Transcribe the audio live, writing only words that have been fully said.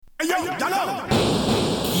This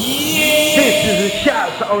is the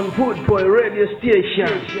Shazza on Food Boy radio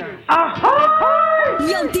station. Aha!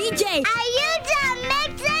 Yo, DJ, are you done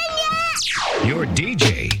mixing yet? Your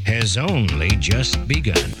DJ has only just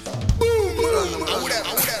begun.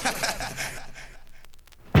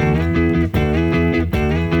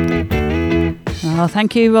 Oh,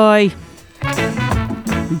 thank you, Roy.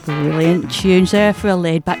 Brilliant tunes there for a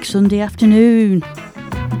laid-back Sunday afternoon.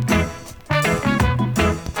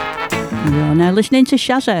 You're now listening to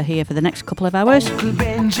Shazza here for the next couple of hours. Uncle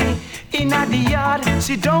Benji in the yard,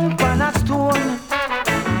 sit down on a stone.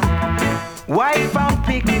 Wife and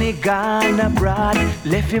picnic gone abroad,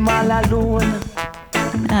 left him all alone.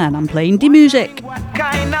 And I'm playing the music. What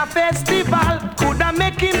kind of festival could I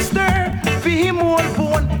make him stir? For him old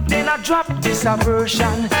bone, then I drop this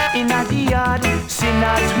aversion in the yard,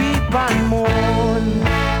 sinners weep and mourn.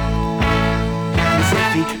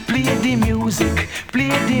 Play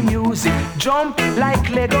the music, jump like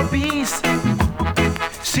Lego bees.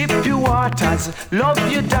 Sip your waters, love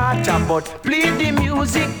your daughter, but play the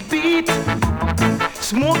music beat.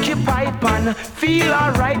 Smoke your pipe and feel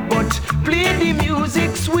alright, but play the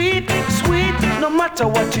music sweet, sweet. No matter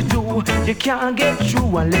what you do, you can't get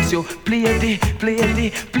through unless you play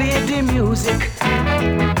the music.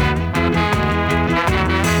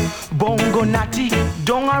 Bongo natty,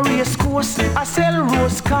 down a race course, I sell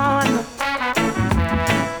rose can.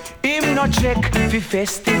 Him no check fi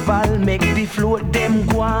festival, make the float them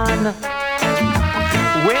go on.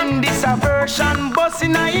 When this aversion bust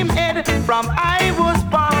in him head from I was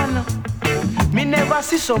born, me never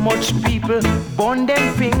see so much people burn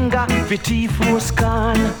them finger fi thief rose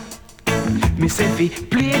can. Me say fi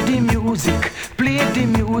play the music,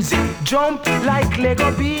 jump like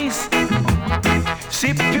Lego bees.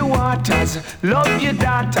 Sip your waters, love your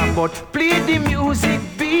daughter, but play the music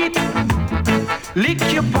beat. Lick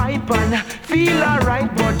your pipe and feel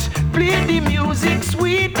alright, but play the music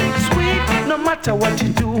sweet, sweet. No matter what you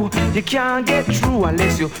do, you can't get through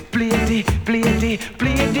unless you play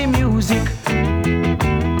the music.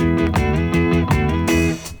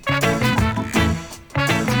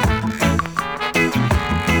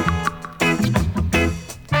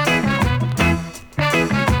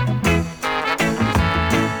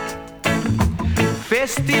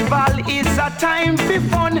 Festival is a time for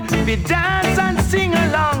fun, we dance and sing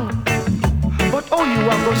along. But oh, you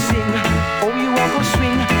are go sing, oh, you are go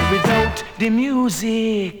swing without the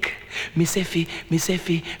music. Me say fi,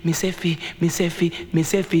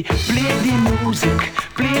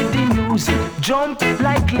 play the music, jump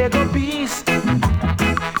like Lego bees.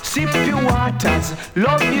 Sip your waters,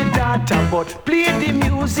 love your daughter, but play the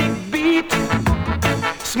music beat.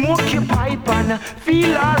 Smoke your pipe and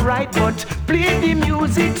feel alright, but play the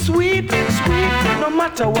music sweet, sweet. No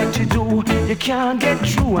matter what you do, you can't get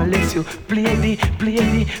through unless you play the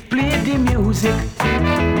music.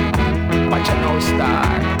 Watch out now, star.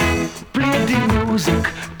 Play the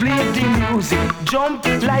music, jump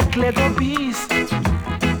like Lego bees.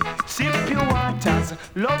 Sip your waters,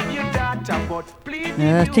 love your daughter, but play the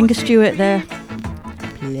music. Tinker Stewart there.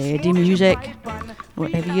 Play the music.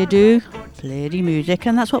 Whatever you do, play the music,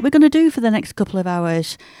 and that's what we're going to do for the next couple of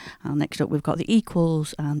hours. And next up we've got the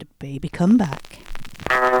Equals and Baby Come Back.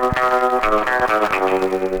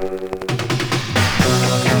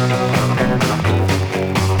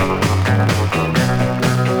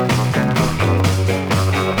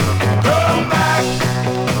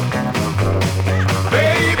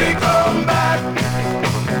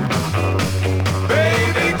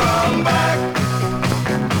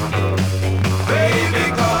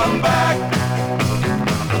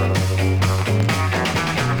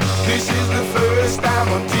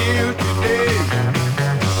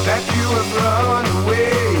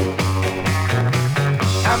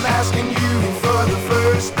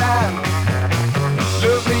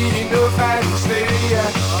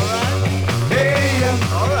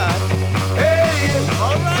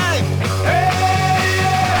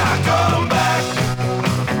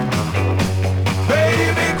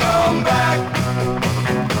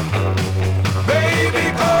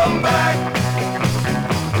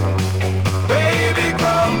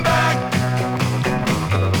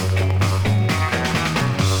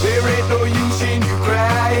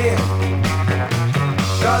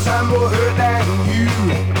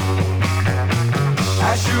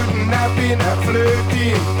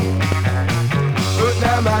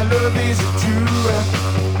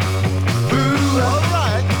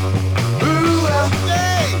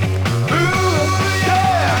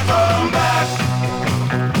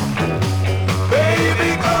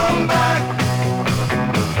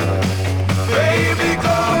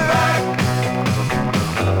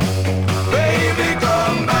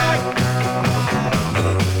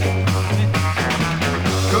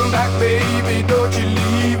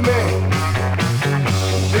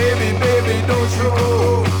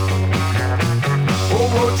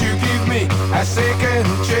 second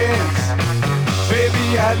chance.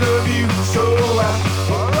 Baby, I love you so.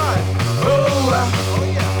 Alright.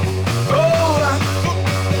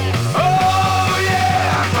 Oh,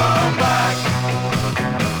 yeah, come back.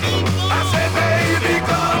 I said, baby,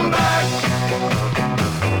 come back.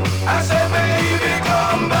 I said, baby,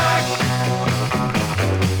 come back.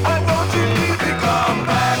 I want you to come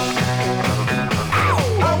back.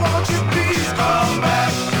 I want you, please come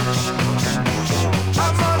back.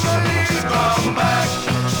 I'm on the lead, come back.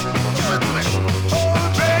 Oh,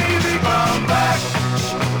 baby, come back.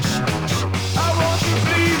 I want you,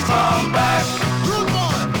 please come back.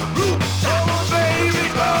 Oh, baby,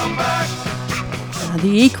 come back. The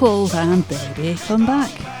Equals and Baby Come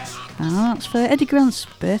Back. And that's for Eddie Grant's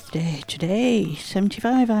birthday today.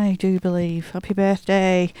 75, I do believe. Happy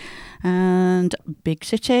birthday. And Big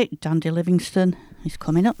City, Dandy Livingston is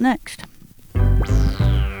coming up next.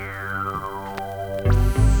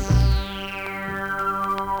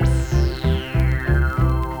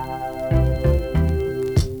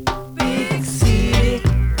 Big city,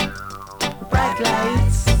 bright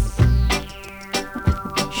lights,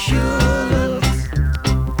 sure looks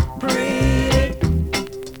pretty.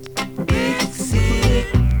 Big city,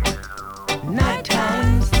 night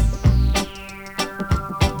times,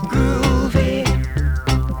 groovy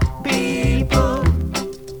people,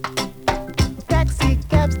 taxi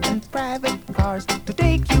cabs and private cars to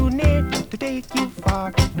take you near, to take you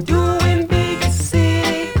far. Doing big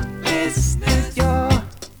city business, your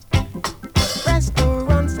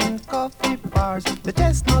restaurants and coffee bars, the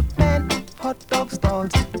Chestnut Man, hot dog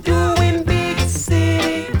stalls. Doing big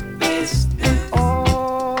city business,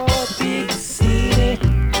 oh, big city,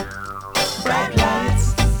 bright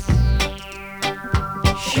lights,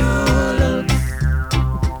 sure looks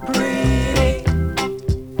pretty.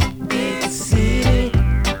 Big city,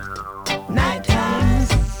 night times,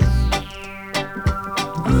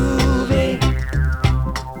 groovy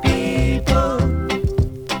people,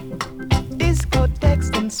 discotheques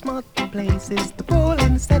and smart places, the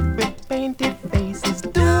bowling set with painted faces.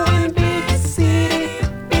 Doing big city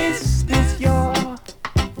business, you're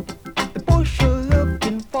the pusher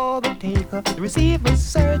looking for the taker, the receiver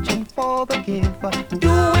searching for the giver.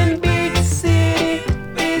 Doing big city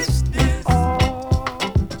business, oh.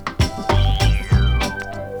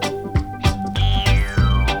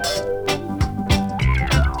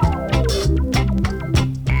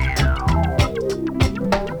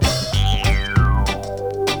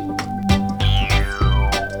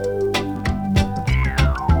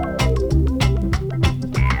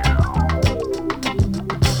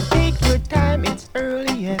 Take your time, it's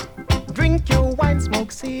early yet. Drink your wine,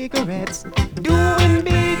 smoke cigarettes. Doing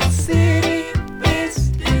big city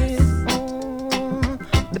business. Oh,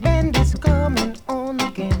 the band is coming on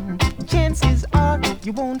again. Chances are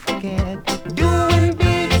you won't forget. Doing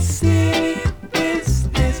big city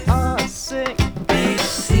business. Oh, sing big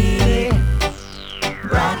city.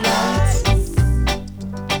 Bright lights.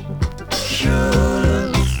 Sure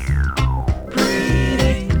looks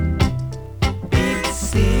pretty. Big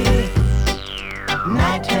city.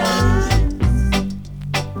 Night times.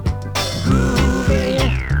 Groovy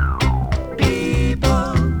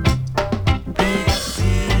people. Big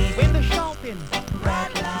city. When the shopping.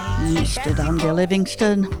 Bright lights. Mr. Dandy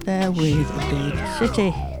Livingston there with Big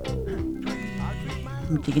City.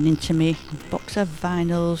 I'm digging into my box of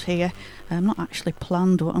vinyls here. I'm not actually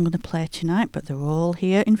planned what I'm going to play tonight, but they're all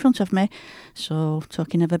here in front of me. So,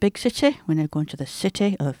 talking of a big city, we're now going to the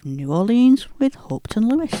city of New Orleans with Hopeton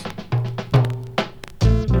Lewis.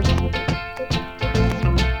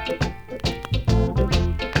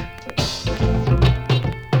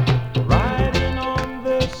 Riding on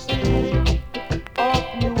the city of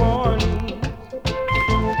New Orleans,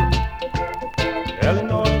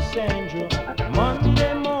 Illinois Central,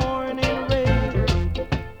 Monday morning rain.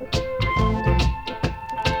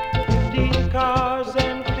 15 cars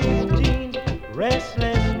and 15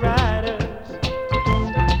 restless riders,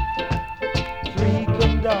 3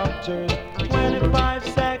 conductors, 25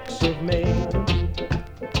 sacks of mail.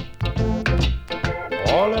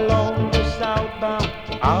 All along the southbound,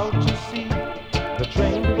 out to sea, the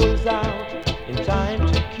train pulls out in time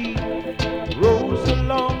to keep rows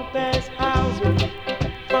along past houses,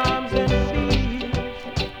 farms and fields.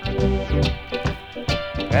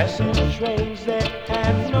 Passenger trains that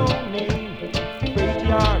have no name, freight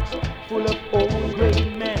yards full of old gray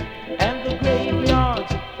men, and the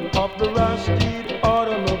graveyards of the rusted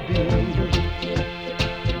automobiles.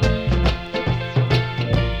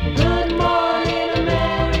 Good morning,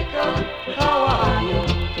 America, how are you?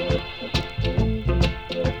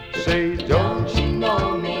 Say, don't you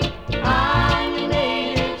know me? I'm your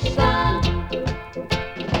native son.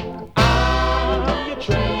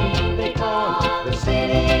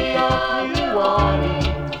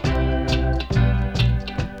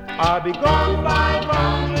 be gone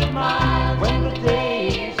 500 miles when the day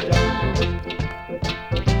is done.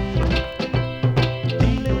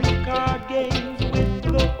 Dealing card games with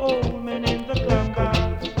the old men in the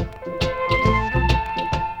clubhouse.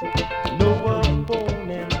 No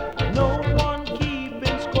opponent, no one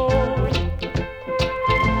keeping score.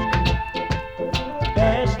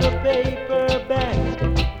 Pass the paper back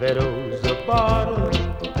that owes the bottle.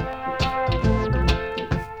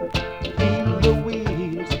 Feel the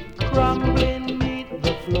wheels crumbling beneath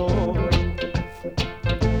the floor.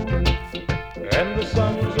 And the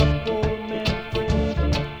sons of poor men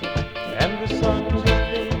and the sons of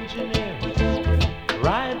engineers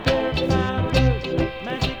ride their fathers,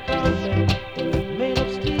 magic carpet made of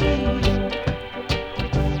steel.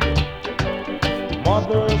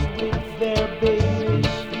 Mothers with their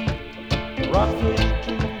babies sleep, rocking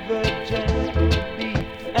to the gentle beat,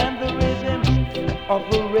 and the rhythm of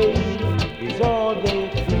the radio is all they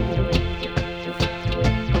feel.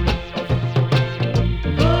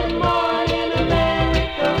 Good morning,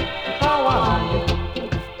 America, how are you?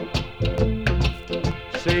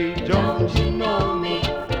 Say, don't you know me?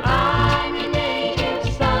 I'm your native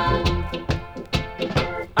son.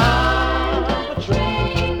 I'm the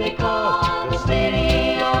train they call the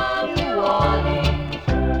city of New Orleans.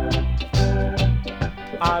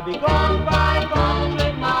 I'll be gone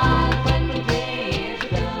 500 miles when the day is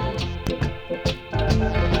done.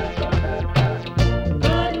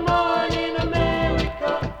 Good morning,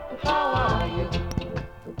 America, how are you?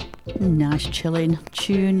 Nice chilling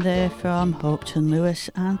tune there from Hopeton Lewis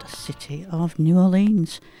and City of New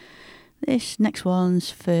Orleans. This next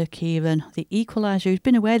one's for Kieran, the equaliser, who's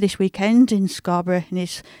been away this weekend in Scarborough in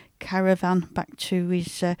his caravan back to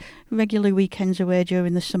his regular weekends away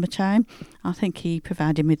during the summertime. I think he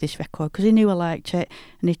provided me this record because he knew I liked it,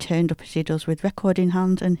 and he turned up as he does with record in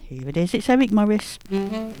hand, and here it is. It's Eric Morris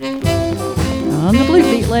on the Blue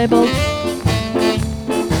Beat label.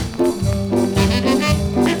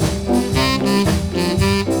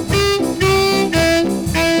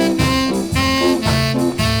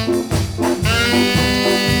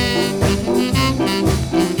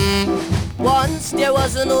 Once there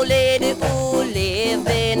was an old lady who lived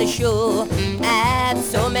in a shoe. Had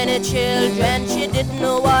so many children she didn't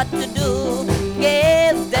know what to do.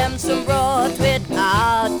 Gave them some broth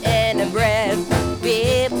without any bread.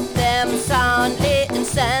 Whipped them soundly and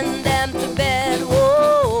sent them to bed.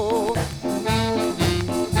 Whoa,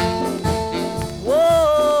 whoa,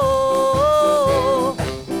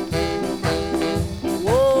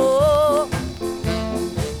 whoa,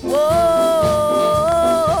 whoa.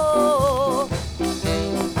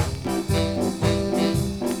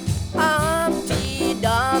 Humpty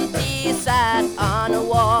Dumpty sat on a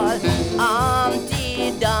wall.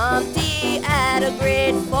 Humpty Dumpty had a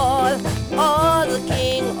great fall. All the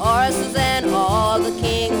king horses and all the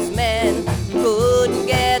king's men couldn't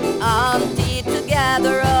get Humpty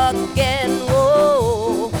together again.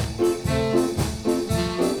 Whoa,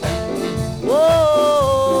 whoa,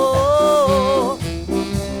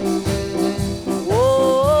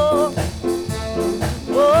 whoa,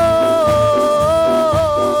 whoa.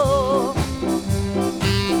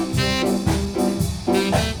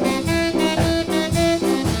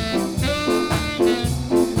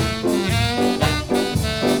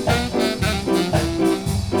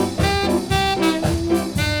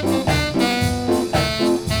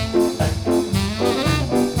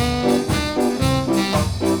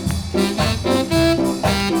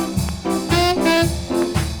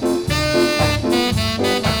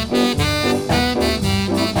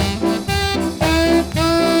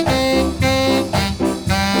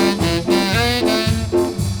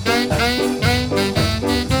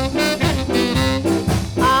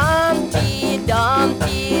 Humpty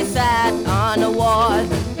Dumpty sat on a wall.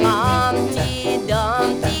 Humpty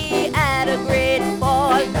Dumpty had a great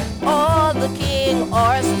fall. All the king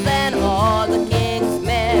horses and all the king's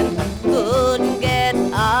men couldn't get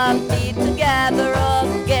Humpty together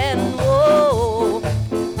again. Whoa,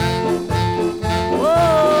 whoa,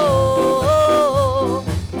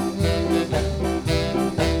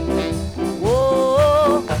 whoa,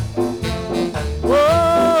 whoa.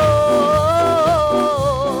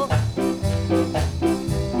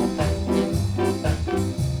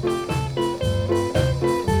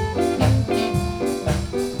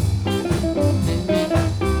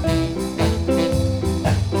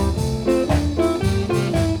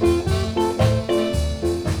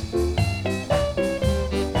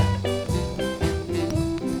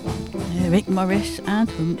 Eric Morris and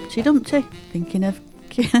Humpty Dumpty. Thinking of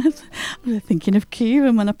was thinking of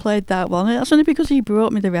Kieran when I played that one. That's only because he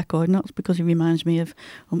brought me the record, not because he reminds me of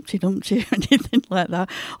Humpty Dumpty or anything like that.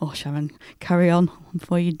 Oh, Sharon, carry on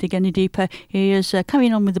before you dig any deeper. Here's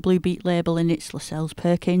carrying on with the Blue Beat label, and it's Lascelles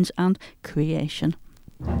Perkins and Creation.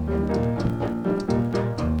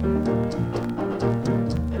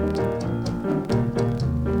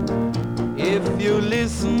 If you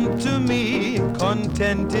listen to me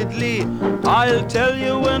contentedly, I'll tell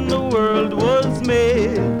you when the world was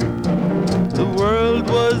made. The world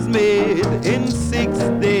was made in 6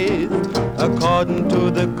 days. According to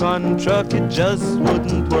the contract, it just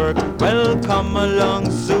wouldn't work. Well, come along,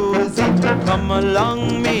 Susie, come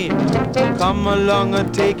along, me. Come along, I'll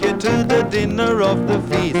take you to the dinner of the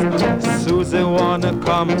feast. Susie wanna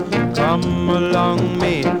come along,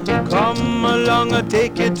 me. Come along, I'll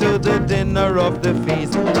take you to the dinner of the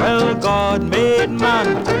feast. Well, God made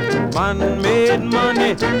man, man made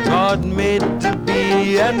money. God made the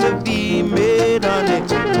bee, and the bee made honey.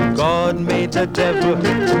 God made the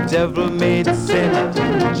devil made sin.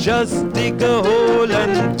 Just dig a hole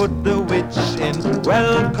and put the witch in.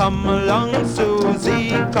 Well, come along,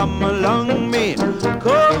 Susie, come along, me.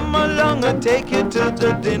 Come along, I'll take you to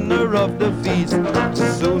the dinner of the feast.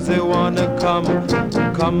 Susie wanna come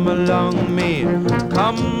along, me.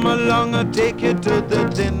 Come along, I'll take you to the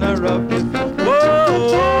dinner of the feast.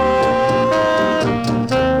 Whoa.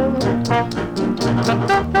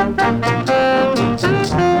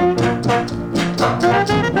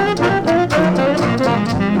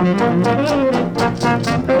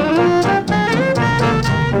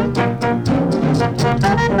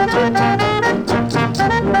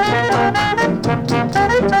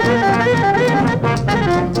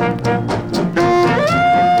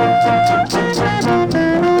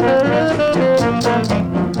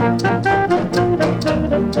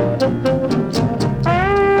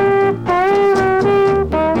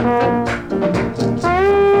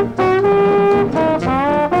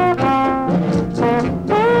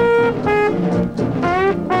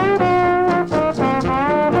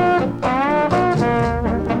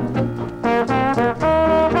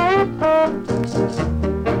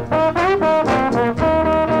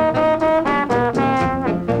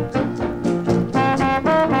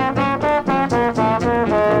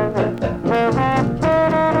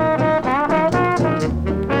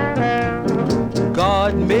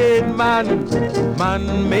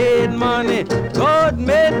 Man made money, God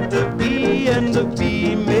made the bee, and the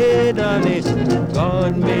bee made honey.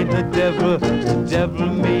 God made the devil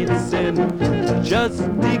made sin. Just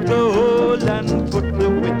dig a hole and put the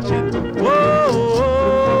witch in. Whoa,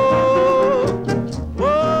 whoa,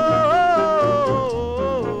 whoa.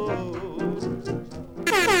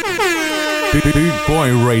 Boot Boy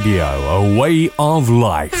Radio, a way of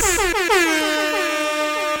life.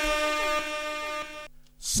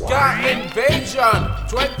 Ska Invasion,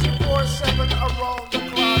 24/7 around the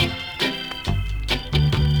clock.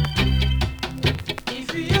 If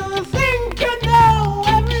you think you know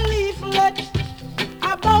every leaflet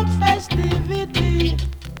about festivity,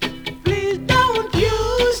 please don't you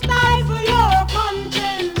stifle your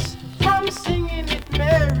conscience from singing it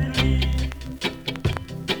merrily.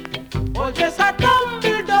 Or just a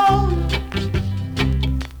tumble down,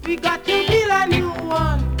 we got to build a new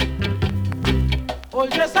one. Oh,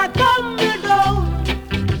 just a tumble down,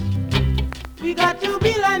 we got to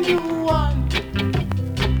build a new one.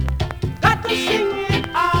 Got to sing it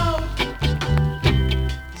out,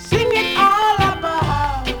 sing it all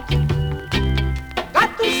about. Got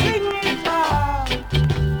to sing it out.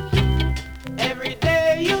 Every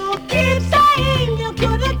day you keep saying you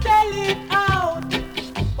couldn't tell it out,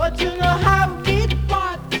 but you know how big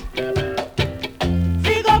pot.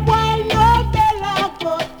 Figure boy no bella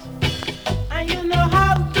but. And you know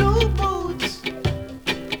how to boots.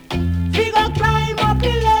 Figure climb up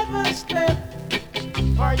 11 steps.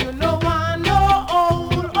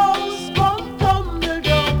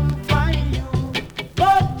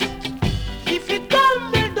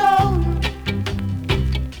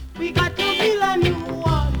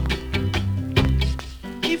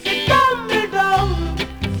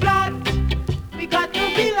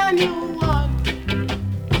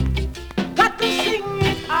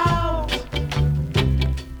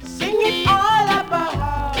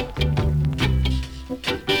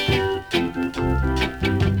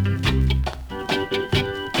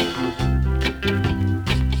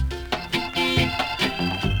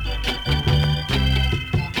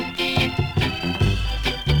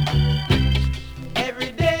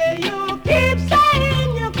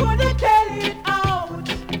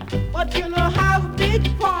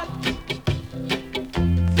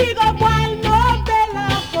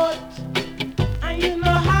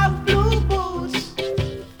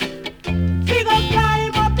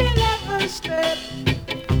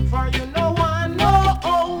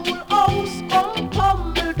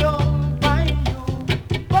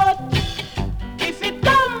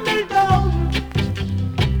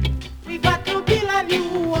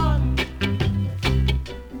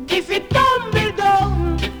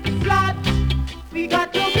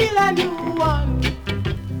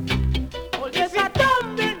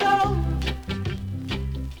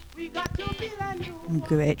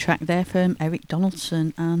 Great track there from Eric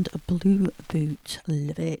Donaldson and Blue Boots.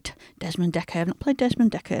 Love it. Desmond Dekker. I've not played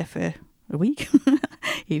Desmond Dekker for a week.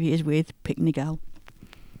 Here he is with Picnic Gal.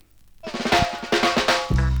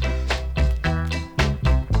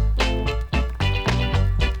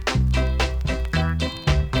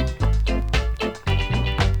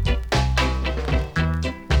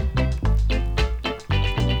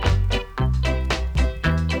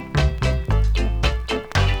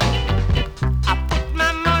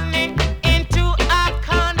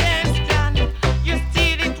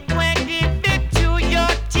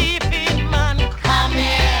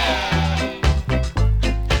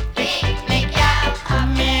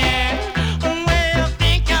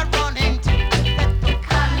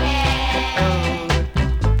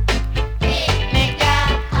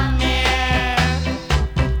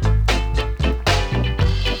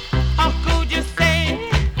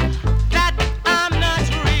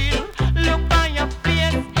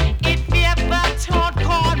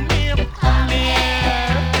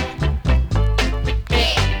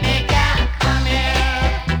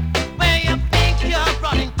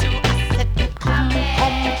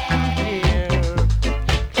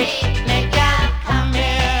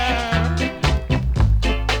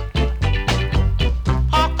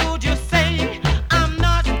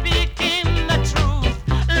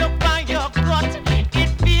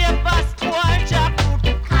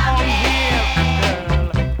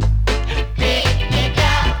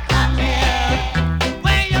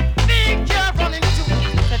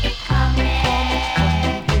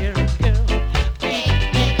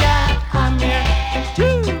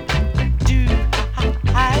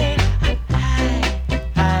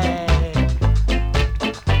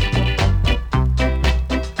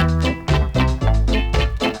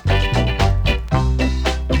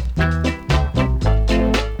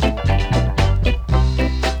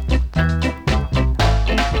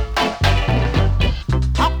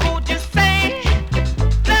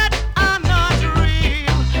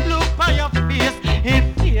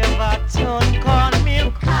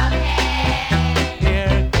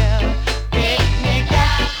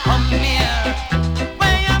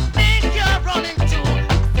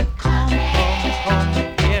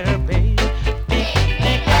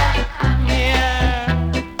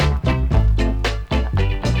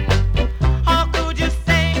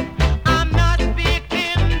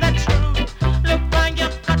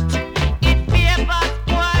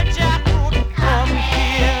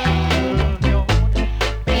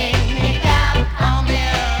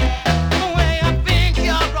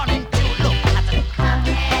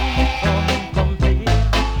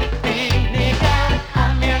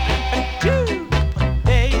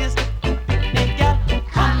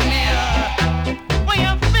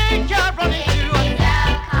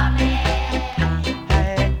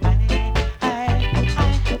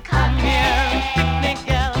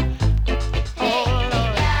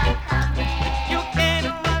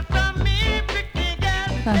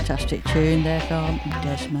 Fantastic tune there from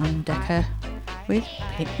Desmond Dekker with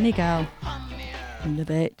Picnic Gal. Love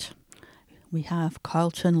it. We have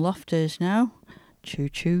Carlton Lofters now. Choo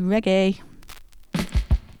Choo Reggae.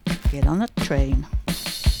 Get on the train.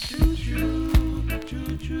 Choo choo,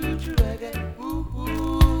 choo choo choo reggae, ooh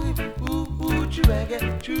ooh, ooh ooh choo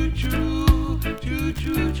reggae, choo choo, choo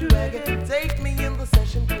choo choo reggae. Take me in the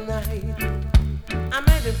session tonight. I'm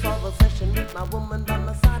heading for the session with my woman by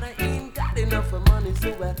my side. I ain't got enough of money,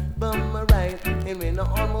 so I bum my ride. And when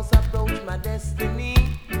I almost approach my destiny,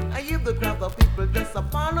 I hear the crowd of people just a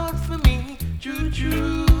fall out for me. Choo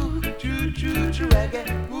choo, choo choo choo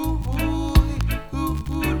reggae, ooh ooh, ooh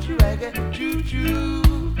ooh choo reggae, choo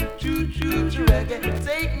choo, choo choo choo reggae.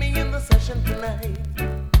 Take me in the session tonight.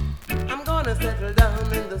 I'm gonna settle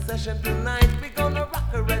down in the session tonight. We're gonna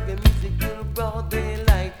rock a reggae music till broad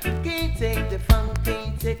daylight. Can't take the funk,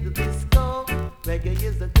 can't take the disco. Reggae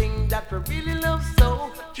is the thing that we really love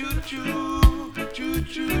so. Choo choo, choo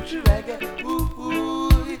choo choo reggae. Ooh ooh,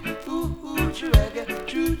 ooh ooh choo reggae.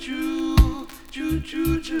 Choo choo, choo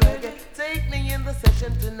choo choo reggae. Take me in the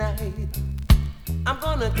session tonight. I'm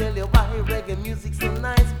gonna tell you why reggae music's so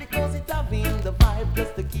nice, because it have been the vibe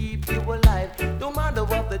just to keep you alive. No matter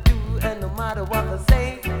what they do and no matter what they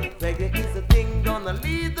say, reggae is the thing gonna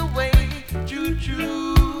lead the way. Choo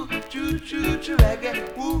choo, choo choo choo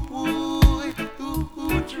reggae, ooh ooh, ooh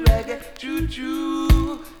ooh choo reggae, choo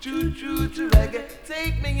choo, choo choo choo reggae.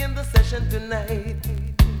 Take me in the session tonight.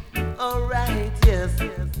 Alright, yes,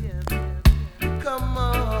 yes, yes. Come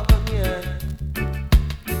on, yeah.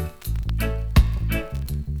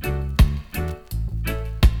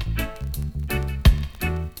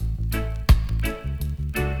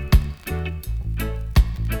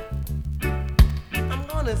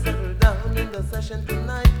 session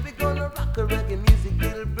tonight. We're gonna rock a reggae music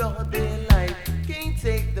till broad daylight. Can't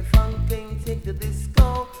take the funk, can't take the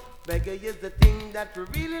disco. Reggae is the thing that we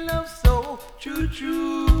really love so. Choo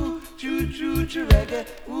choo, choo choo choo reggae.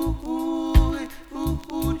 Ooh ooh, ooh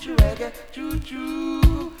ooh choo reggae. Choo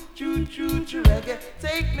choo, choo choo choo reggae.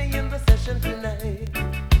 Take me in the session tonight.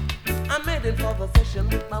 I'm heading for the session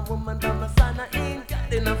with my woman by my side. I ain't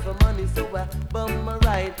got enough of money, so I bum my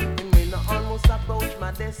ride. And when I almost approach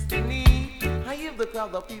my destiny, I hear the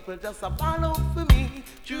crowd of people just a follow for me.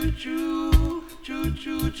 Choo choo, choo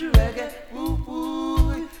choo choo reggae. Ooh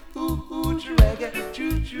ooh, ooh ooh choo reggae.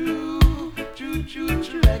 Choo choo, choo choo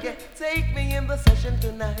choo reggae. Take me in the session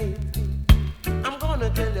tonight. I'm gonna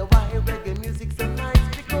tell you why reggae music's so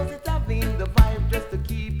nice, because it's having the vibe just to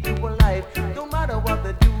keep you alive. No matter what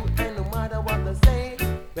they do and no matter what they say,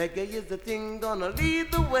 reggae is the thing gonna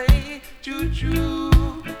lead the way. Choo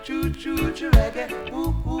choo, choo choo choo reggae.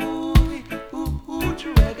 Ooh ooh, ooh ooh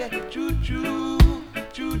choo reggae. Choo choo,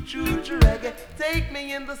 choo choo choo reggae. Take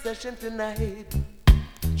me in the session tonight.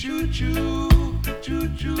 Choo choo, choo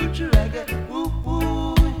choo choo reggae. Ooh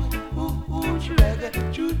ooh, ooh ooh choo reggae.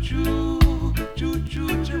 Choo choo, choo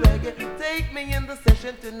choo choo reggae. Take me in the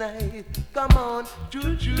session tonight. Come on,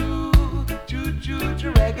 choo choo, choo choo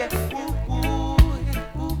choo reggae. Ooh ooh,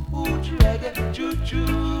 ooh ooh choo reggae. Choo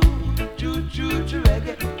choo, choo choo choo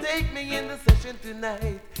reggae. Take me in the session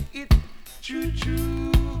tonight. It choo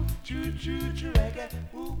choo, choo choo choo reggae.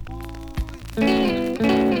 Ooh ooh.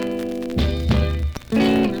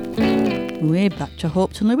 We're back to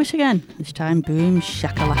Hopeton Lewis again. This time, boom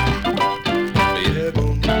shakalaka. Yeah,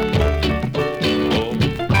 boom.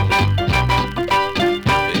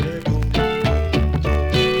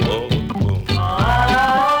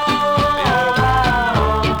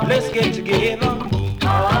 Let's get together.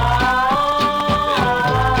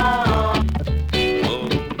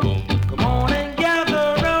 Come on and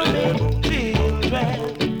gather around me, children.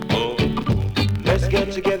 Let's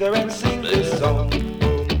get together and sing this song.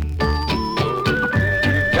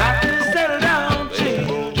 Got to settle down,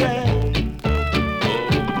 children.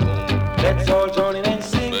 Let's all join in and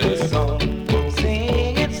sing this song.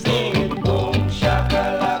 Sing it, boom,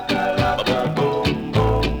 shakalaka, laka, boom,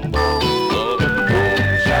 boom, boom. Boom,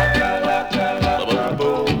 shakalaka, laka,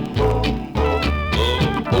 boom, boom, boom.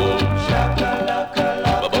 Boom, shakalaka,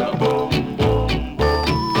 laka, boom, boom, boom.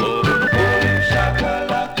 Boom,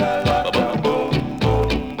 shakalaka, laka, boom, boom,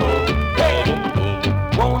 boom. Hey,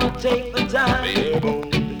 wanna take the time to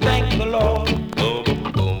thank the Lord.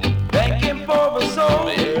 Thank Him for a soul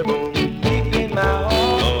deep in my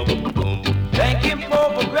heart. Thank Him for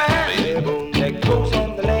the grass that grows on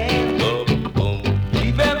the land.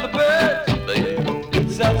 Even the birds with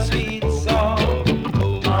such sweet song.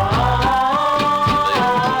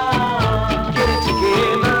 Get it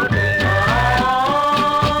together.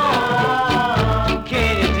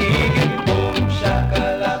 Can you dig it? Boom,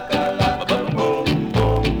 shakalaka, laka, boom, boom,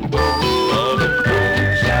 boom. Boom,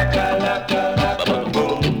 shakalaka, laka, boom,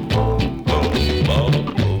 boom, boom.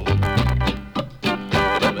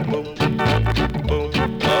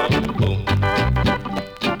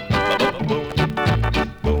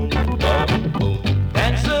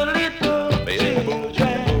 Dance a little,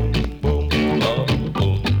 children,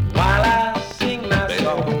 while I sing my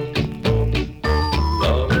song.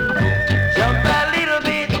 Jump a little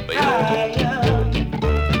bit higher,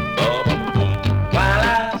 while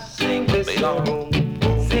I sing this song.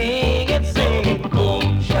 Sing it, boom,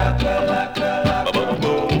 shakalaka, laka, boom,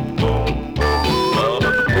 boom, boom. Boom,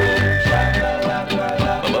 shakalaka,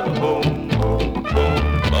 laka, boom, boom, boom.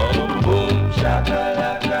 Boom,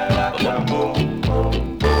 shakalaka, laka, boom, boom, boom.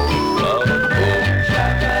 Boom,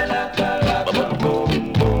 shakalaka, laka, boom,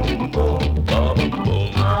 boom, boom.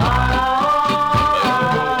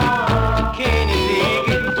 Can you dig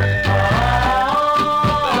it?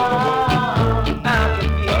 I can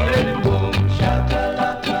feel it. Boom,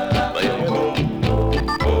 shakalaka, laka, boom, boom,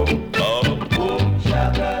 boom. Boom,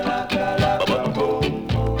 shakalaka, laka, boom,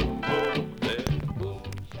 boom, boom.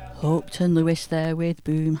 Hopeton Lewis there with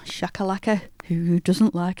boom shakalaka. Who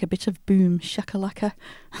doesn't like a bit of boom shakalaka?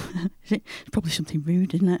 It's probably something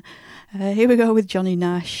rude, isn't it? Here we go with Johnny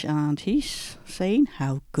Nash, and he's saying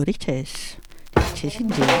how good it is. It is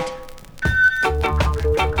indeed.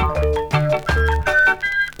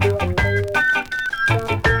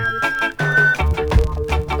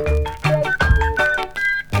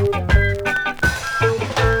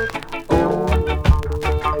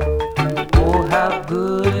 Oh, how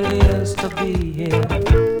good it is to be here.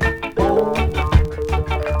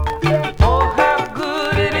 Oh, how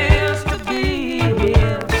good it is to be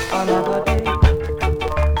here another day.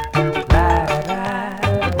 La, la,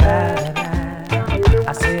 la, la.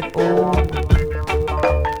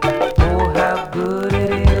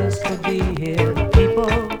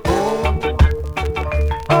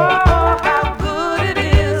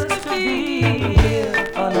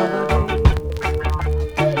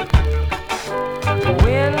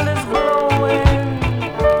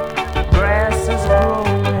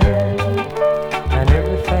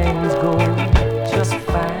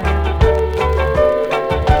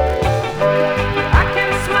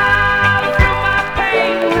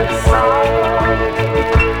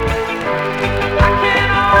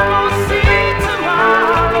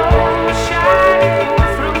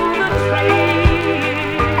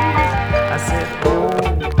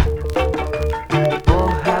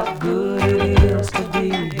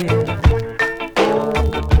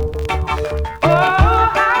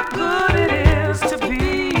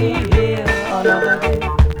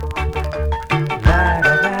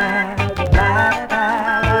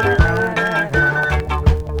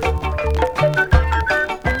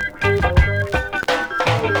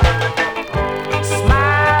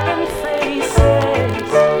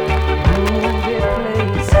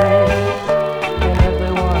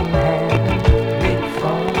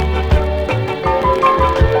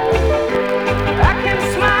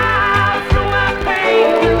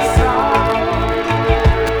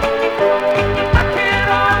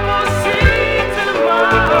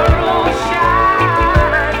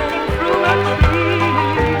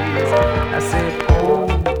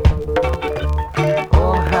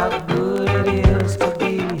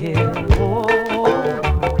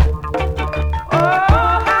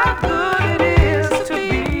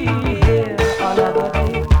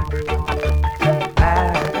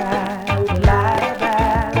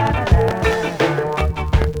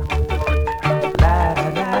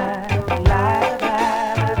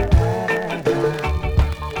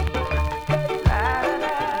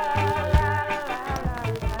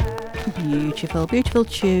 beautiful, beautiful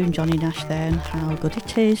tune, Johnny Nash then. How good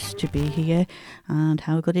it is to be here, and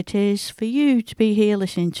how good it is for you to be here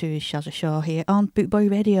listening to Shazza Shaw here on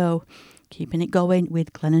Bootboy Radio. Keeping it going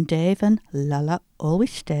with Glenn and Dave and Lala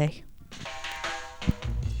Always Stay.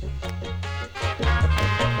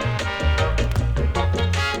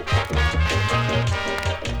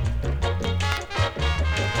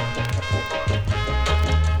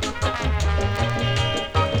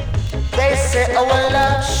 They say our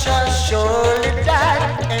love shall surely die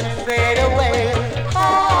and fade away.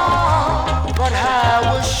 Oh, but I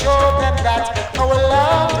will show them that our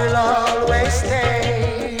love will always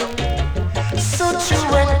stay. So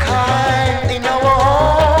true and kind in our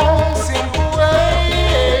own simple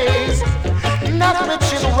ways. Not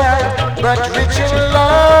rich in wealth, but rich in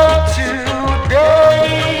love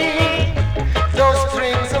today. Those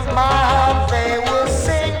strings of my heart, they will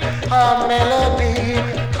sing a melody.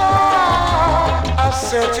 A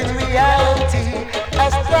certain reality,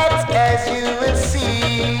 as that as you will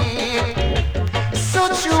see. So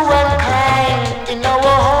true and kind in our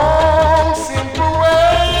own simple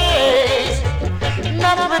ways.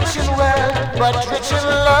 Not rich in wealth, but rich in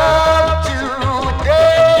love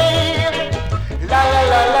today. La la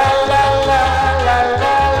la la la la la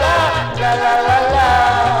la la la la la la.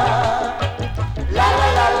 La la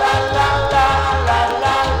la la la la la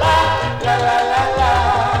la la la la la la.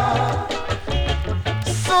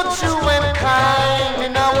 So true and kind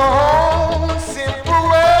in our own simple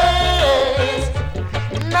ways.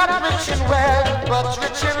 Not rich in wealth, but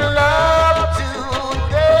rich in love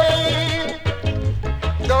today.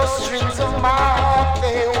 Those strings of my heart,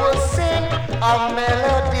 they will sing a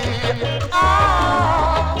melody.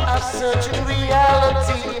 A certain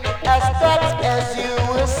reality, as that as you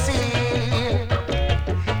will see.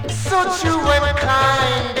 So true and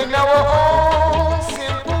kind in our own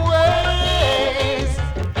simple ways.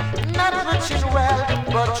 Not rich in wealth,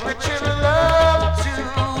 but rich in love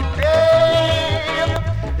today.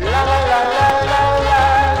 La la la la la la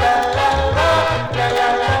la la la la la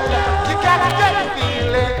la la. You gotta get a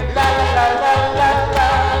feeling. La la la la la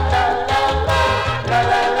la la la la la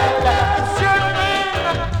la la la. It's your name.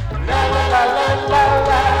 La la la la la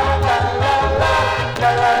la la la la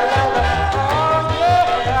la la la la. Oh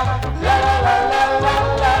yeah. La la la la la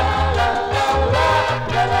la la la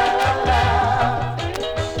la la la la.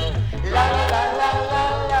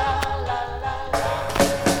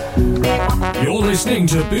 You're listening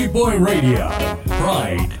to Boot Boy Radio.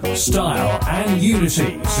 Pride, style, and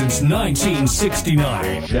unity since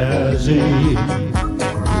 1969. Jazzy,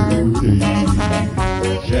 Rudy,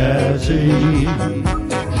 Jazzy,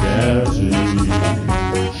 Jazzy,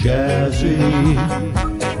 Jazzy,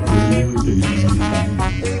 Rudy,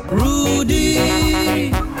 Rudy.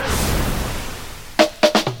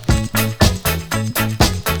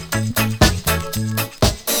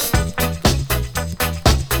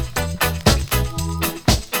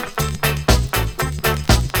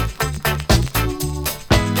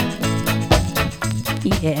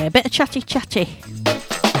 Yeah, a bit of chatty chatty.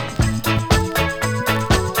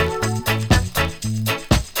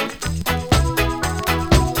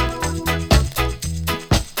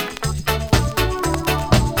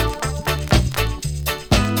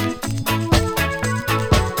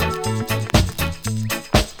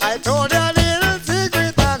 I told you a little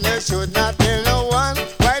secret and you should not tell no one.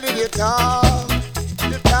 Why did you talk?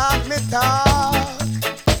 You talk me talk.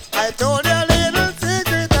 I told you a little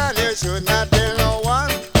secret and you should not tell no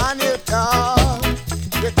one. And you talk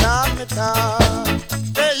me talk.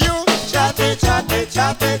 Say you chatty, chatty,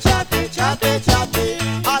 chatty, chatty, chatty, chatty.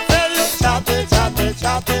 I say you chatty, chatty,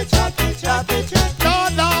 chatty, chatty, chatty, chatty. No,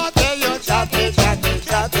 no, say you chatty, chatty,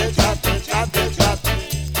 chatty, chatty, chatty, chatty.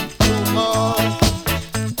 Too much.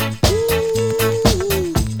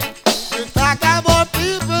 You talk about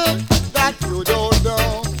people that you don't know.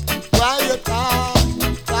 Why you talk?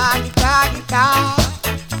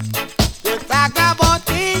 You talk about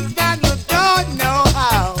things that you don't know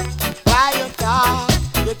how. Why you talk?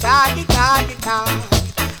 You talk.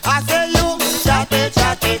 I say you chatty,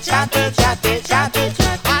 chatty, chatty, chatty, chatty,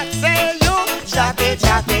 chatty. I say you chatty,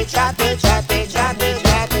 chatty, chatty, chatty, chatty,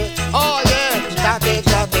 chatty. Oh yeah, chatty,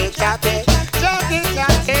 chatty, chatty, chatty,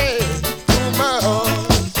 chatty. Too much.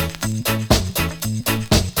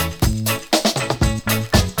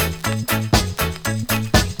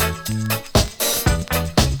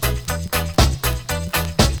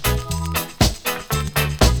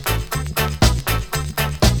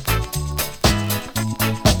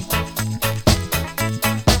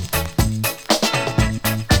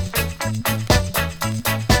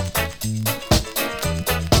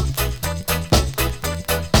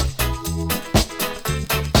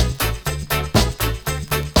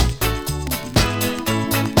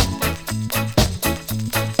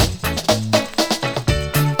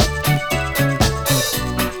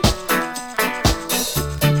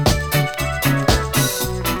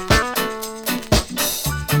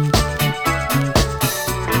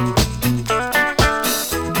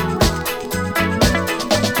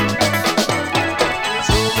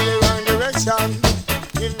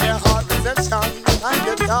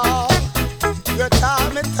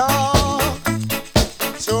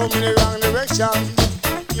 attention.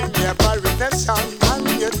 Give me a recession and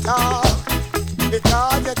you talk.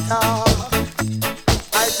 Because you talk.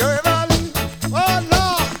 I do it all. Oh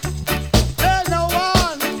Lord. There's no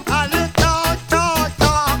one. And you talk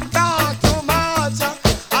too much.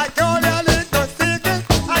 I told you a little secret.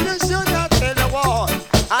 And you should not tell the one.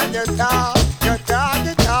 And you talk.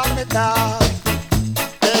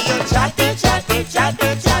 Hey, you chatty.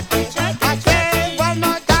 I say one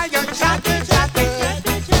more time, you chatty.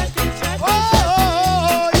 Oh,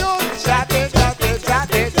 you chatty,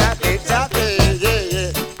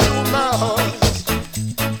 yeah. Too much.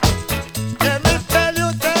 Let me tell you,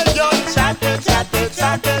 say you chatty. I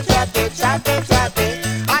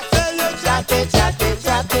say you chatty. Yeah.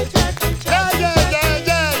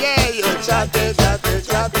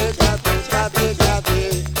 You chatty.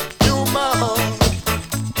 You must.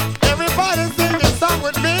 Everybody sing this song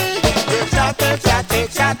with me. You chatty.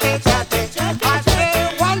 I say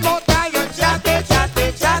one more time, you chatty.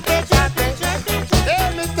 Hey,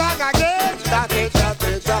 me talk again, chatty.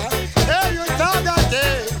 Hey, you talk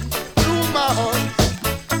again, too much.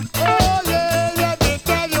 Oh yeah, let me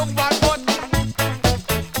tell you one more.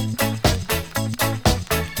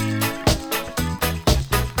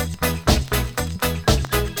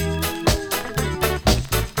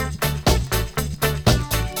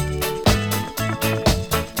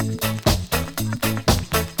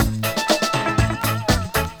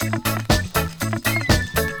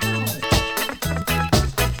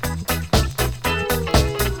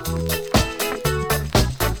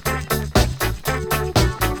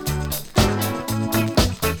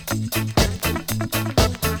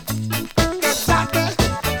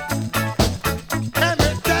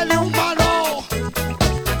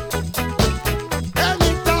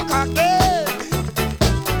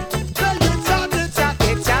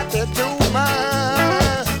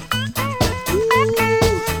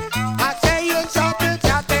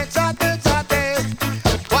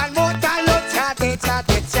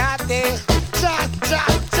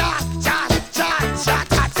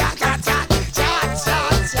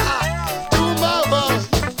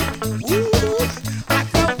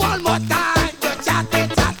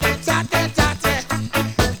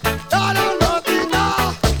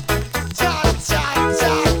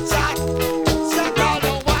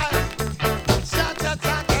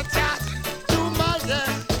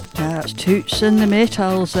 Toots and the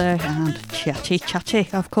Maytals there, and chatty,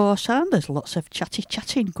 of course. And there's lots of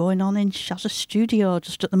chatting going on in Shazza studio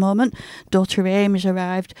just at the moment. Daughter Aim has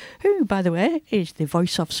arrived, who, by the way, is the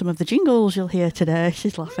voice of some of the jingles you'll hear today.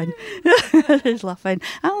 She's laughing. She's laughing.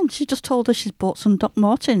 And she just told us she's bought some Doc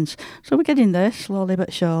Martens. So we're getting there, slowly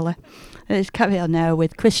but surely. Let's carry on now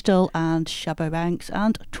with Crystal and Shabba Ranks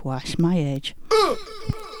and Twice My Age.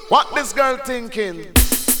 What this girl thinking?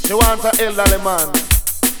 She wants an elderly man.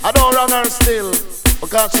 I don't run her still,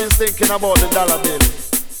 because she's thinking about the dollar bill.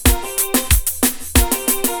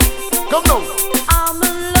 Come now. I'm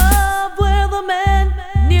in love with a man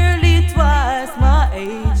nearly twice my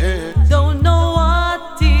age. Don't know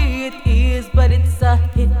what it is, but it's a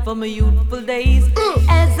hit from my youthful days.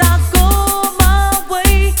 As I go my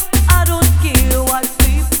way, I don't care what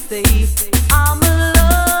people say. I'm in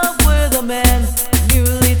love with a man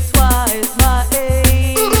nearly twice my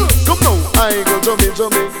age. Come now, I go to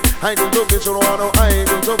me. I go to be, she don't want no. I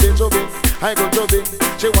go to be.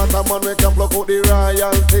 She want a man we can block out the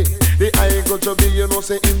royalty. The I go to be, you know,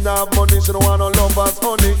 say in that money, she don't want no lovers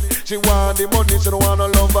honey. She want the money, she don't want no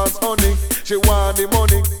lovers honey. She want the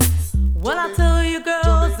money. Well, I tell you,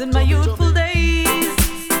 girls, in my youthful days,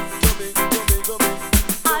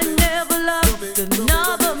 I never loved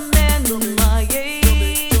another man my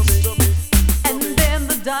age. And then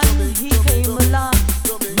the done, he came along,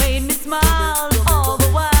 made me smile all the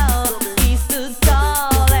while. He stood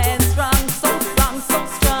tall and strong, so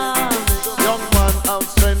strong. Young man have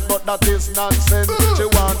strength, but that is nonsense. She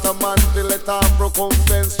want a man to let her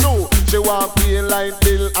recompense too. She want pay light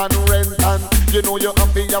bill and rent, and you know you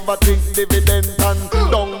have to have a think dividend, and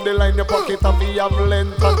down the line your pocket have to have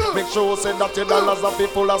length, and make sure say that your dollars are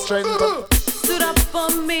full of strength. Stood up for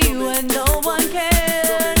me when no one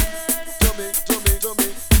cared.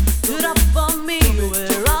 Stood up for me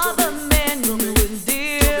where other men wouldn't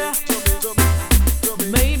dare.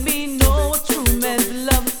 Made me know what true man's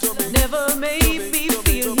love. Never made me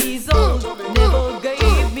feel he's old. Never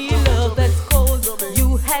gave me love that's cold.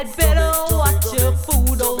 You had better watch your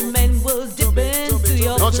food. Old men will dip into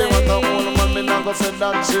your No, plate. she want a old man, me not go say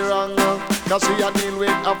that she wrong. Cause she a deal with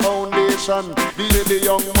a foundation. The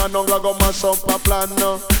young man don't go mash up a plan.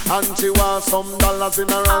 And she want some dollars in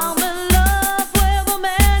her hand. I'm in love with a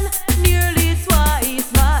man nearly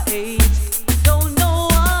twice my age. Don't know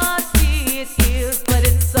what it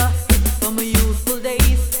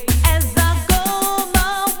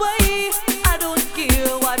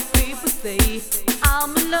say.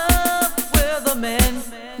 I'm in love with a man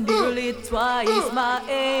nearly twice my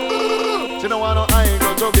age. She don't want no I ain't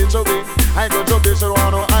go chubby. I go chubby, she don't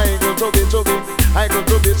want no I ain't go chubby. I go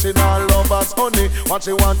chubby, she not love us honey. What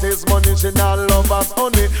she want is money, she not love us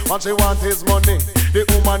honey. What she want is money. The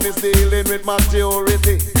woman is dealing with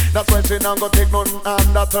maturity. That's when she not go take none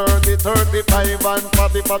under 30, 35 and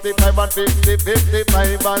 40, 45 and 50,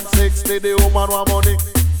 55 and 60. The woman want money.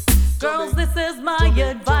 Girls, this is my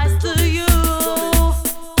advice to you.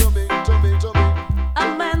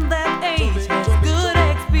 A man that age has good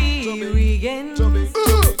experience.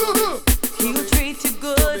 He'll treat you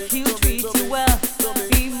good, he'll treat you well.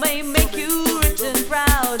 He may make you rich and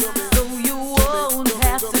proud, so you won't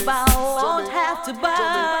have to bow,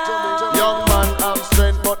 Young man have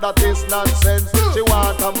strength, but that is nonsense. She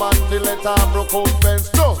want a man to let her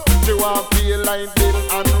recompense. No, she want feel like bill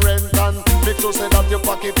and rent and make sure say that your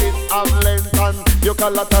pocket it have length and your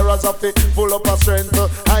collaterals of it full up of strength.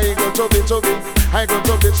 I go chubby, I go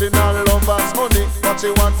chubby. She not love us honey. What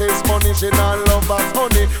she want is money. She not love us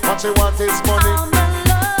honey. What she want is money. I'm in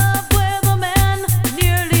love with a man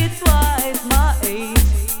nearly twice my age.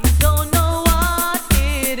 Don't know what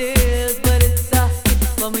it is, but it's a hit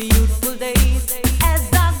from youthful days. As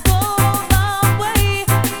I go my way,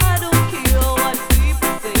 I don't care what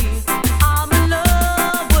people say. I'm in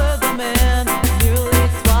love with a man nearly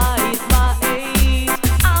twice my age.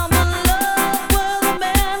 I'm in love with a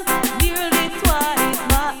man nearly twice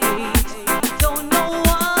my age. Don't know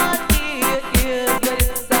what it is, but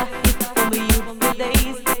it's a hit from youthful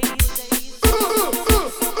days.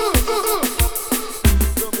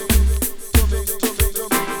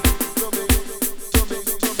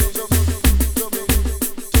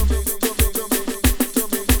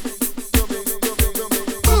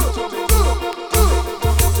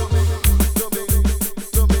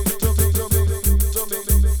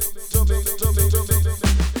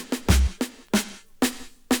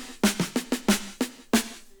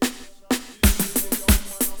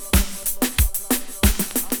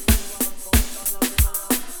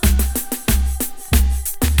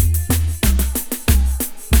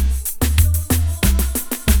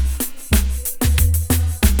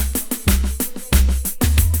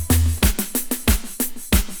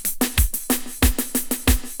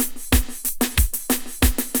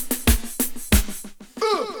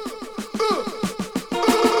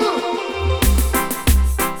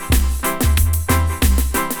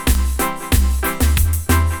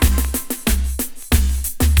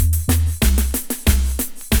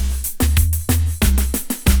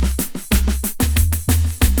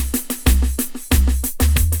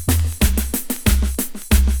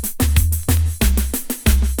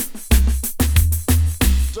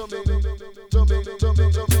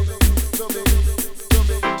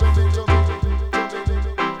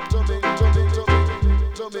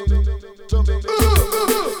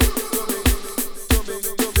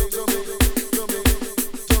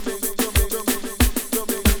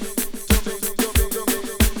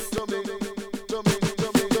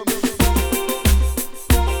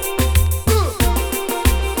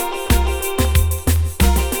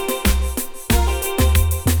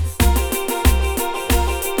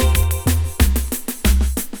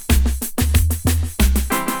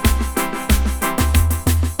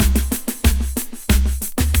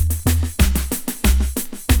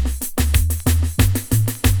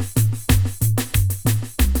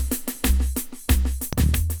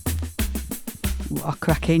 What a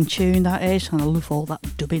cracking tune that is, and I love all that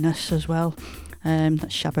dubbiness as well.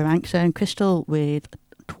 That's Shabba Ranks and Crystal with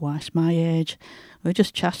Twice My Age. We were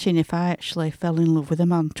just chatting, if I actually fell in love with a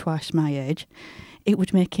man twice my age, it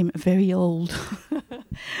would make him very old.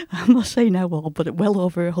 I'm not saying how old, but well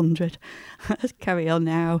over 100. Let's carry on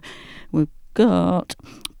now. We've got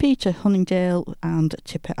Peter Huntingdale and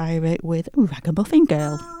Tipper Irie with Ragamuffin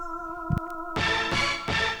Girl.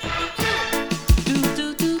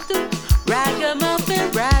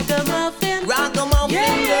 Ragamuffin, ragamuffin, ragamuffin,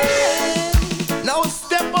 yeah. Now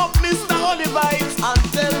step up, Mr. Holy Vibes, and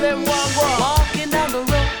tell them one. Walking down the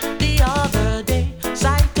road the other day,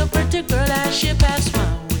 sight a pretty girl as she passed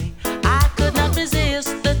my way. I could not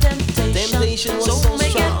resist the temptation was so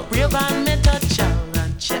make strong. It brave and me touch her,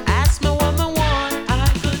 and she asked me what me want. I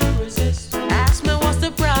couldn't resist. Asked me what's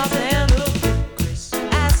the problem.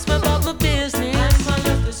 Asked me about my business.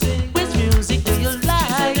 Which music do you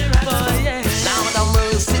like? Oh yeah. Now the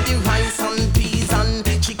mercy, the rice and peas and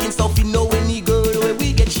chicken stuff. You know any girl where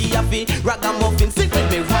we get she happy. Ragamuffin, sit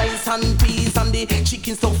with me rice and peas and the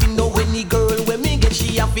chicken stuff. You know any girl where me get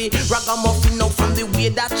she happy. Ragamuffin, now from the way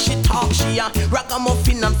that she talk, she a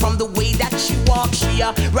ragamuffin, and from the way that she walk, she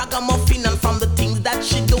a ragamuffin, and from the things that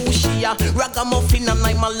she do, she a Ragamuffin and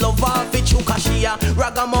I'm a lover of it, Chukashia.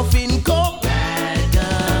 Ragamuffin come.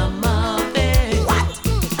 Ragamuffin. What?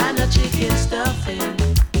 And a chicken stuffing.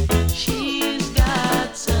 She's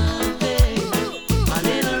got something. My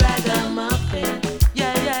little ragamuffin.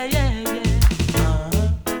 Yeah, yeah, yeah, yeah.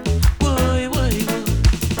 Woy, woy, woy.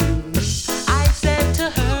 I said to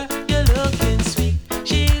her, you're looking sweet.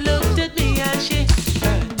 She looked at me and she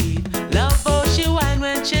heard deep. Love how she whine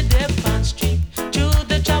when she dip on street. Through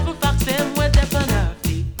the trouble fox, them were dip on her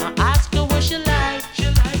feet. I ask her what she like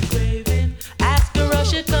craving. Ask her how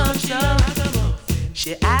she comes from.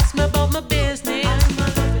 She asked me about my business.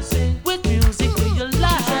 With music, do you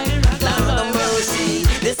like? Lord of mercy,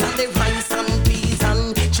 this are the rice and peas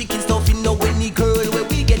and chicken stuff. You know any girl where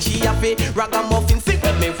we get she happy. Ragamuffin, sit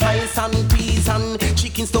with me. Rice and peas and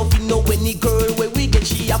chicken stuff. You know any girl where we get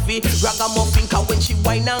she happy. Ragamuffin, cause when she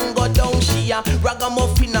whine and go down, she a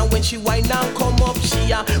ragamuffin. And when she whine and come up, she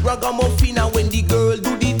a ragamuffin. And when the girl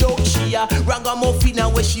do the dog, she a ragamuffin.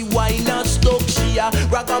 And when she whine and stuck, she a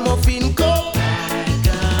ragamuffin. Come.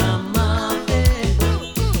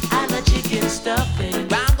 And a chicken stuffing.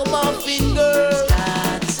 Ragamuffin girl.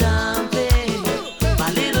 Got something.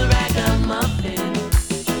 My little ragamuffin.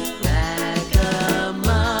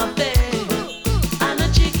 Ragamuffin. And a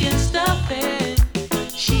chicken stuffing.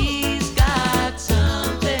 She's got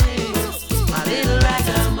something. My little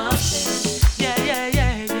ragamuffin. Yeah, yeah,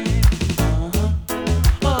 yeah, yeah.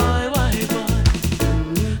 Boy, boy, boy.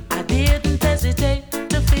 I didn't hesitate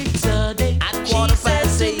to fix a date. She said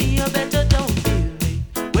to me, you better don't be late.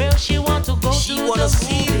 Where she want to go She to wanna the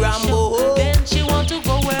see movie Rambo. show. Then she want to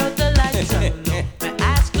go where the lights are low. I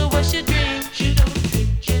ask her what she drink. She don't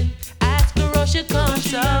drink gin. Ask her how she comes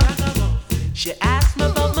from. She asked me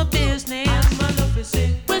about my business.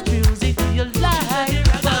 Which music do you like?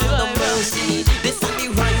 Lord of mercy, this are the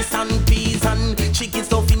rice and peas and chicken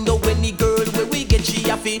stuff. You know any girl where we get she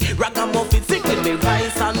happy. Ragamuffin, sick with me.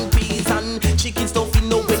 Rice and peas and chicken stuff. You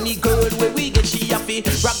know any girl where we get she happy.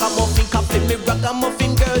 Ragamuffin, coffee me.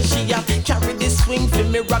 Ragamuffin girl, she a carry the swing for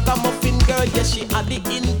me. Ragamuffin girl, yeah, she a the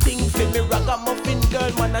in thing for me. Ragamuffin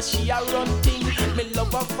girl, man, a she a run thing. Me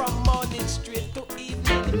love her from morning straight to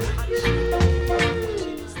evening.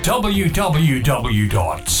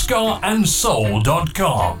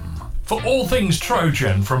 www.scarandsoul.com for all things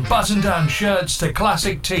Trojan, from button-down shirts to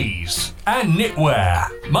classic tees and knitwear,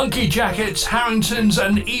 monkey jackets, Harringtons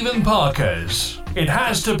and even Parkers. It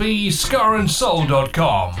has to be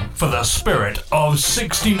scarandsoul.com for the spirit of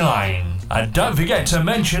 69. And don't forget to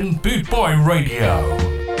mention Boot Boy Radio.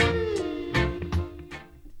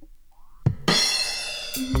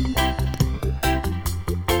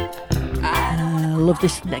 I love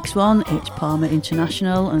this next one. It's Palmer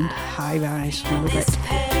International and High Rise. I love it.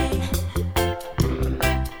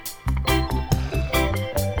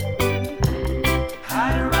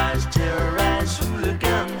 High rise, terrorize,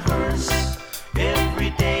 hooligan, hearse.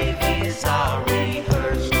 Every day these are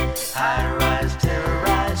rehearsed. High rise,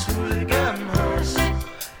 terrorize, hooligan, hearse.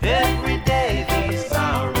 Every day these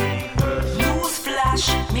are rehearsed. News flash,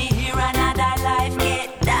 me hear another life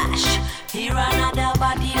get dash. Hear another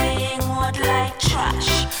body laying wood like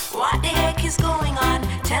trash. What the heck is going on?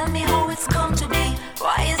 Tell me how it's come to be.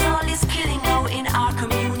 Why is all this killing now in our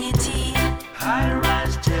community? High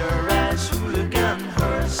rise, terrorize, hooligan,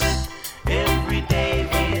 hearse. Every day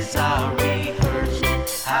these are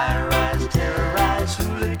rehearsed. High rise, terrorize,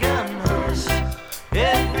 hooligan, hearse.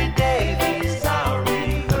 Every day these are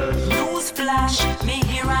rehearsed. News flash, me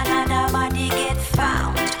hear another body get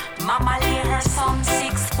found. Mama lay her son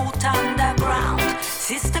 6 foot underground.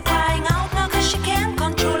 Sister crying out now cause she can't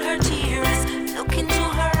control her tears. Look into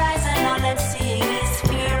her eyes and all I'm seeing is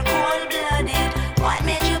fear. Cold-blooded, what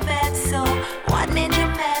made you bad so? What made you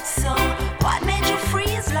mad so? What made you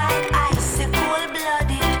freeze like ice?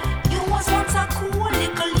 Cold-blooded, you was once a cool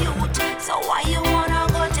little youth. So why you wanna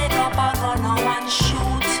go take up a gun now and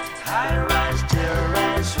shoot? High rise,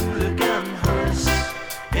 terrorize, hooligan, hearse.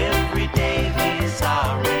 Every day these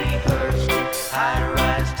are rehearsed. High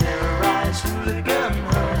rise, terrorize, hooligan,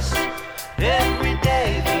 hearse. Every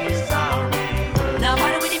day these are rehearsed.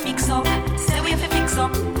 Nobody with the mix up, say we have to fix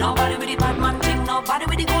up. Nobody with the bad man thing, nobody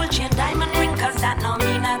with the gold chain, diamond ring, cause that no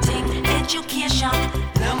mean nothing. Education,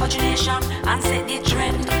 learn modulation, and set the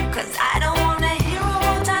trend. Cause I don't wanna hear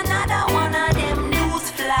about another one of them news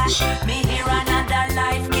flash. Me hear another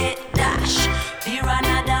life get dash. Hear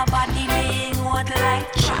another body laying wood like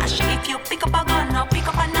trash. If you pick up a gun or pick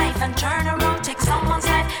up a knife and turn around, take someone's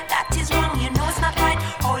life, that is wrong, you know it's not right.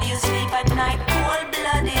 How do you sleep at night,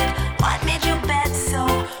 cold-blooded? What made you bad so?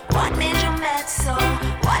 What made you mad so?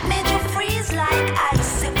 What made you freeze like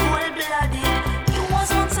ice, cold-blooded? You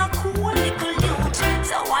was once a cool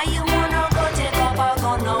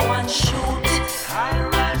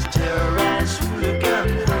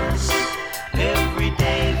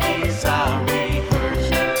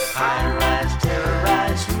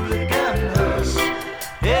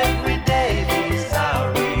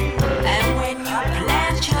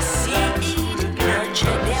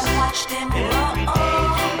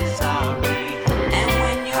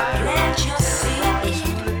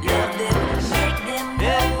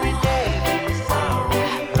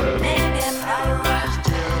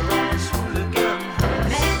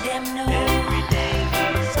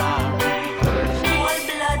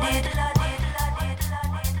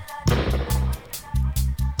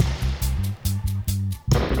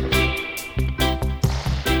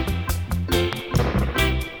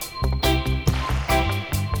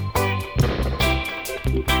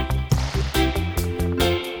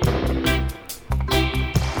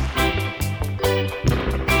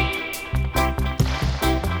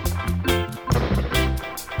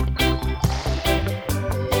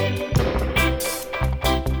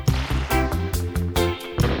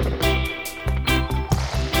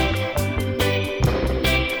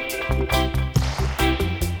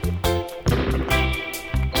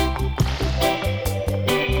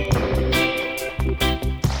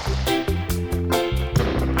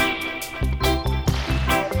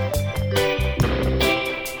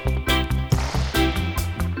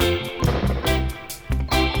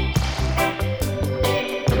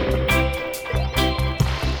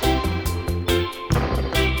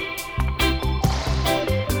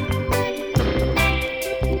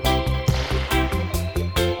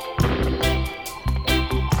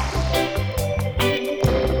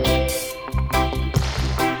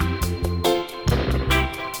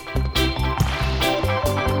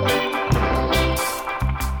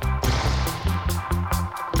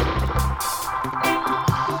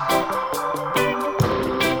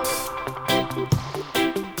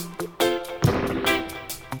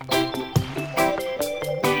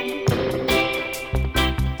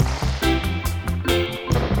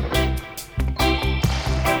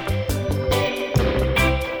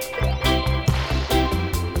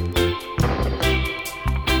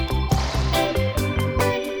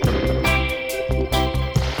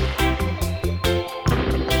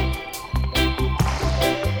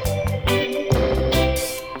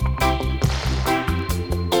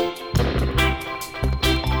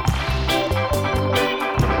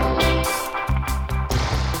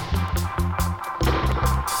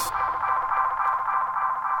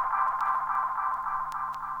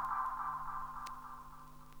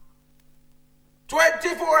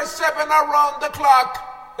 24/7 around the clock.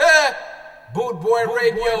 Boot Boy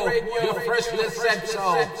Radio, your freshly said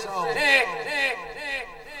so.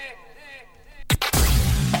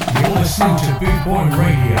 You're listening to Boot Boy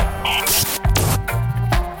Radio.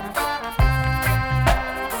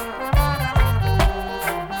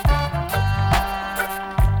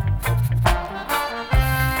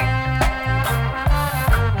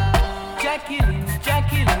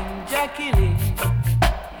 Jacqueline,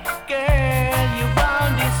 girl, you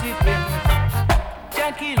want discipline.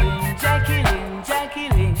 Jacqueline,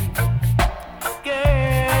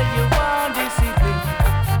 girl, you want discipline.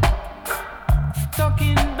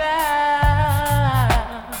 Talking about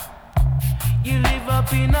you live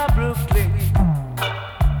up in a Brooklyn,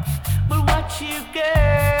 but watch you,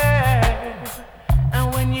 girl, and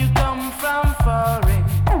when you come from foreign,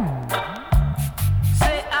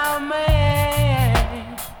 say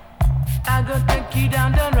amen. I go take you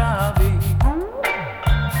down the Robbie.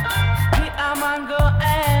 I'm gonna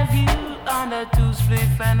have you on a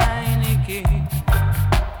two-split and Heineken.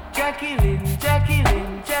 Jacqueline,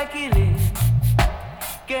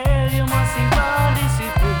 girl, you must see all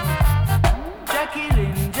discipline.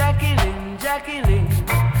 Jacqueline,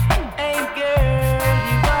 hey girl,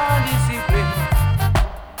 you want discipline.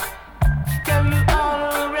 Carry you all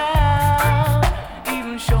around,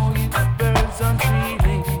 even show you the birds on tree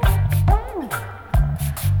lane.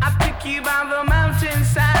 I pick you by the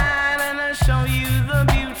mountainside and I show you the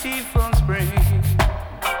beautiful